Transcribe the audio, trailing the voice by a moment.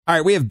All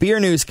right, we have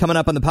beer news coming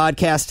up on the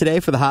podcast today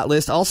for the hot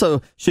list.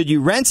 Also, should you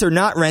rinse or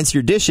not rinse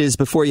your dishes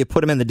before you put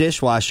them in the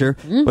dishwasher?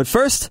 But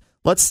first,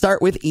 let's start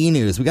with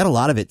e-news. We got a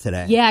lot of it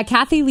today. Yeah,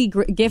 Kathy Lee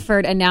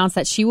Gifford announced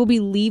that she will be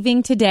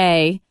leaving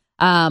today,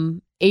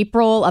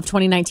 April of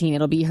 2019.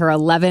 It'll be her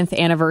 11th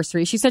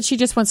anniversary. She said she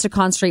just wants to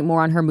concentrate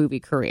more on her movie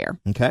career.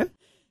 Okay.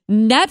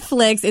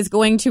 Netflix is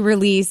going to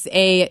release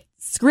a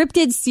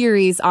scripted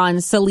series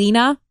on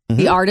Selena,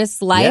 the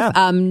artist's life. Yeah.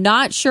 I'm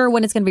not sure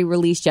when it's going to be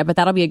released yet, but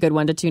that'll be a good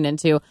one to tune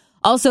into.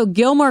 Also,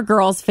 Gilmore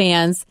Girls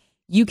fans,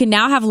 you can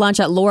now have lunch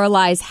at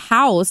Lorelai's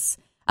house.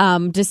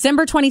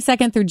 December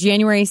 22nd through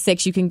January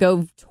 6th, you can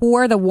go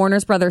tour the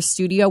Warner Brothers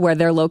studio where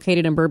they're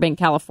located in Burbank,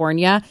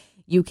 California.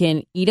 You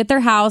can eat at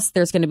their house.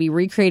 There's going to be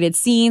recreated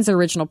scenes,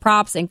 original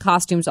props, and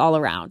costumes all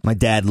around. My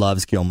dad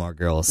loves Gilmore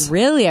Girls.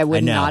 Really? I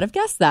would not have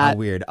guessed that. How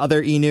weird.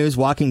 Other e-news,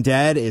 Walking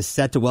Dead is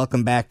set to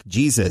welcome back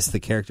Jesus, the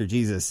character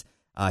Jesus.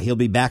 He'll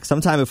be back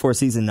sometime before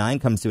season 9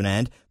 comes to an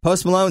end.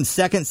 Post Malone's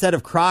second set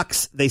of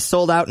Crocs, they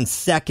sold out in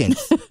seconds.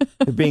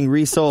 They're being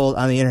resold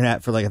on the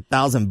internet for like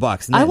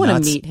 $1,000. I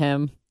want to meet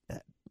him.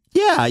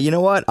 Yeah, you know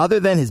what? Other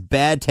than his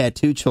bad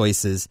tattoo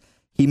choices,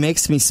 he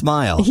makes me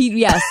smile.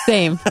 Yes,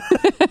 same.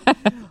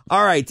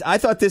 All right. I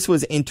thought this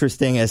was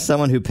interesting as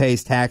someone who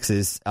pays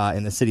taxes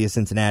in the city of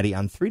Cincinnati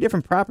on 3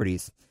 different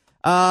properties.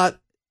 The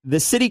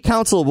city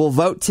council will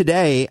vote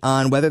today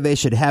on whether they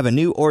should have a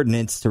new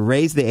ordinance to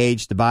raise the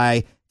age to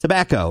buy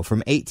tobacco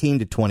from 18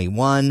 to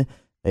 21.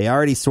 They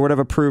already sort of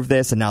approved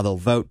this, and now they'll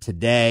vote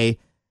today.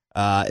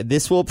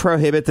 This will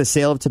prohibit the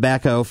sale of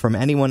tobacco from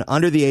anyone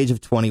under the age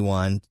of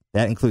 21.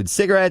 That includes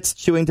cigarettes,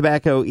 chewing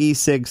tobacco,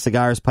 e-cigs,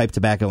 cigars, pipe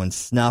tobacco, and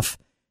snuff.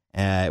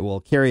 It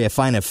will carry a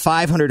fine of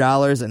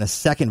 $500 and a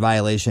second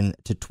violation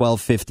to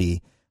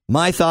 $1,250.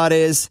 My thought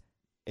is,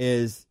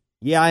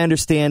 yeah, I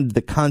understand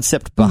the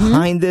concept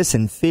behind this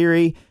in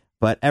theory,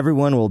 but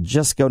everyone will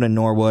just go to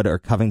Norwood or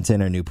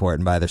Covington or Newport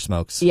and buy their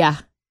smokes. Yeah.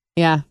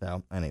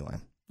 So, anyway.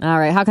 All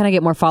right. How can I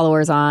get more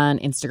followers on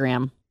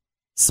Instagram?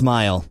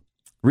 Smile.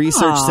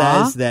 Research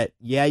says that,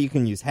 yeah, you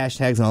can use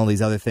hashtags and all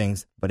these other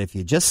things, but if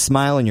you just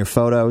smile in your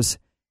photos,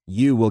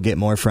 you will get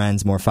more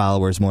friends, more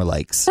followers, more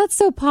likes. That's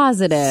so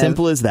positive.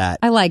 Simple as that.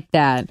 I like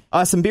that.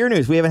 Some beer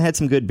news. We haven't had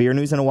some good beer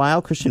news in a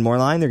while. Christian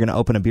Moerlein, they're going to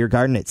open a beer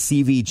garden at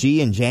CVG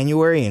in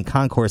January in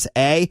Concourse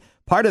A.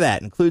 Part of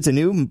that includes a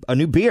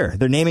new beer.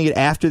 They're naming it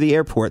after the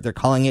airport. They're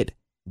calling it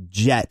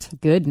Jet.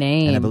 Good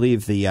name. And I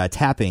believe the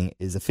tapping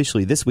is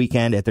officially this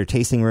weekend at their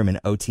tasting room in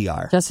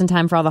OTR. Just in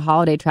time for all the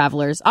holiday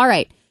travelers. All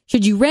right.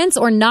 Should you rinse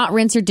or not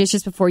rinse your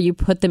dishes before you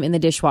put them in the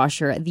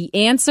dishwasher? The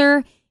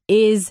answer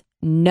is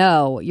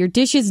no. Your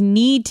dishes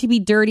need to be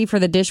dirty for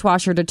the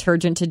dishwasher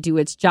detergent to do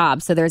its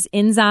job. So there's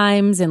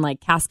enzymes and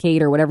like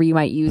Cascade or whatever you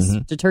might use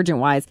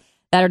detergent-wise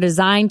that are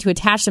designed to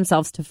attach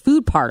themselves to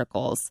food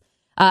particles.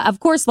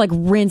 Of course, like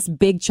rinse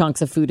big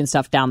chunks of food and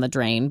stuff down the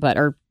drain,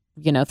 or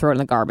throw it in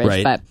the garbage.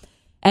 Right.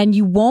 And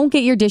you won't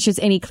get your dishes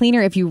any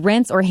cleaner if you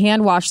rinse or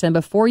hand wash them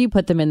before you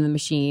put them in the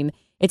machine.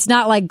 It's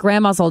not like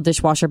grandma's old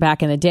dishwasher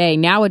back in the day.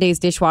 Nowadays,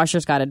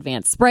 dishwashers got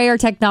advanced sprayer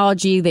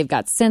technology. They've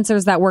got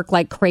sensors that work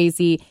like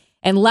crazy.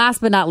 And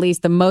last but not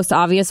least, the most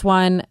obvious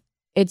one,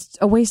 it's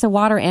a waste of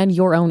water and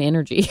your own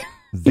energy.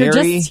 You're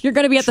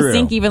going to be at the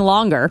sink even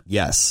longer.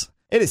 Yes.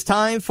 It is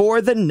time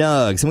for the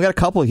Nugs. And we got a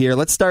couple here.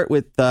 Let's start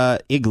with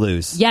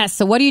igloos. Yes.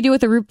 So what do you do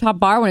with a rooftop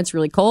bar when it's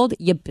really cold?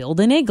 You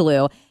build an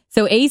igloo.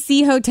 So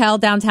AC Hotel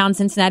downtown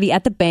Cincinnati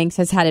at the Banks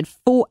has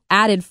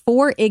added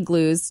 4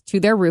 igloos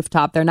to their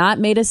rooftop. They're not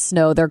made of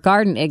snow. They're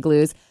garden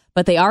igloos,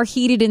 but they are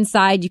heated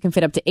inside. You can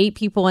fit up to 8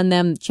 people in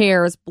them,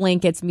 chairs,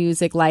 blankets,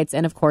 music, lights,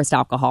 and of course,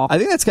 alcohol. I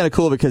think that's kind of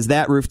cool because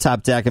that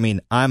rooftop deck, I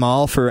mean, I'm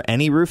all for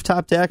any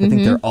rooftop deck. I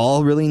think they're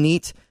all really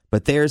neat,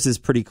 but theirs is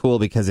pretty cool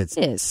because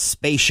it's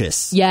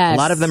spacious. Yes. A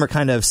lot of them are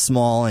kind of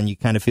small and you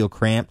kind of feel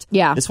cramped.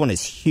 Yeah. This one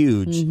is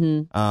huge.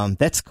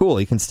 That's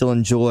cool. You can still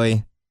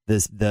enjoy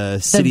the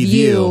city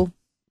view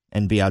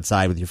and be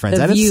outside with your friends.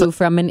 The view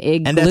from an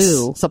igloo. And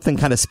that's something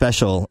kind of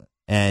special.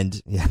 And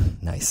yeah,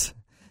 nice.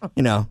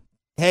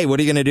 Hey,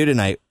 what are you going to do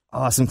tonight?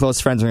 Oh, some close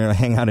friends are going to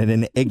hang out in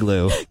an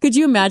igloo. Could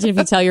you imagine if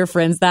you tell your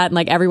friends that and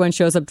like everyone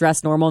shows up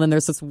dressed normal and then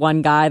there's this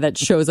one guy that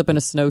shows up in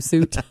a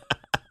snowsuit?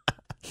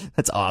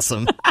 That's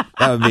awesome.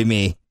 That would be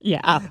me.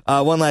 Yeah.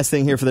 One last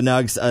thing here for the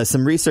Nugs.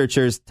 Some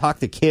researchers talked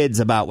to kids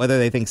about whether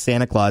they think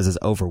Santa Claus is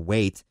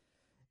overweight.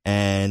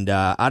 And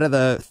out of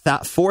the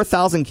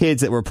 4,000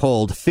 kids that were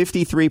polled,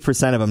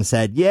 53% of them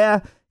said, yeah,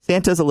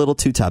 Santa's a little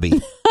too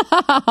tubby.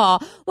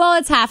 Well,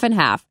 it's half and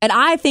half. And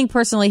I think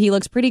personally he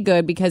looks pretty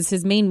good because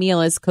his main meal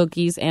is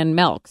cookies and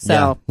milk.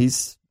 So yeah,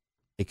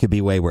 it could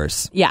be way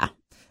worse. Yeah.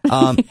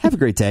 Have a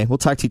great day. We'll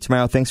talk to you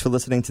tomorrow. Thanks for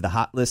listening to the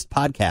Hot List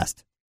podcast.